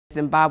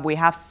Zimbabwe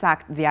have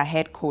sacked their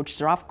head coach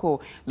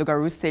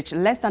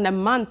Logarusic less than a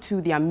month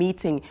to their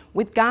meeting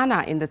with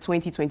Ghana in the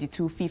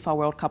 2022 FIFA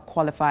World Cup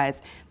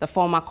qualifiers. The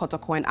former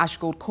Kotoko and Ash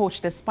Gold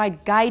coach,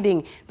 despite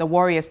guiding the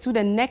Warriors to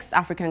the next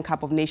African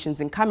Cup of Nations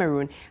in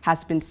Cameroon,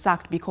 has been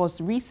sacked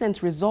because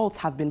recent results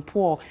have been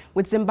poor,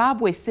 with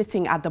Zimbabwe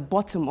sitting at the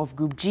bottom of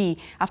Group G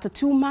after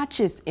 2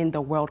 matches in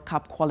the World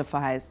Cup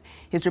qualifiers.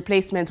 His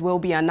replacement will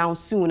be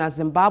announced soon, as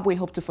Zimbabwe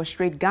hope to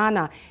frustrate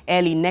Ghana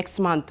early next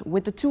month,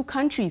 with the two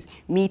countries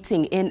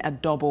meeting in a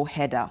double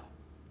header.